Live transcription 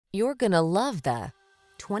You're gonna love the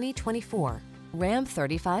 2024 Ram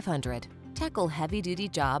 3500. Tackle heavy-duty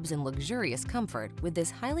jobs in luxurious comfort with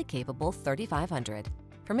this highly capable 3500.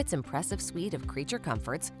 From its impressive suite of creature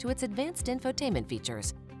comforts to its advanced infotainment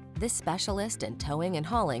features, this specialist in towing and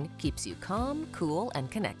hauling keeps you calm, cool,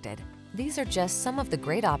 and connected. These are just some of the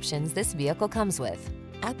great options this vehicle comes with: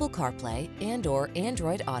 Apple CarPlay and/or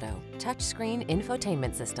Android Auto, touchscreen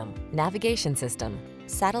infotainment system, navigation system,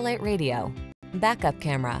 satellite radio, backup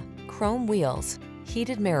camera, chrome wheels,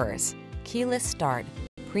 heated mirrors, keyless start,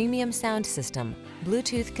 premium sound system,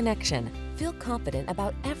 Bluetooth connection. Feel confident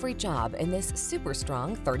about every job in this super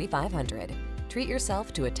strong 3500. Treat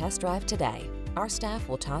yourself to a test drive today. Our staff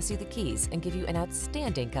will toss you the keys and give you an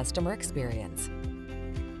outstanding customer experience.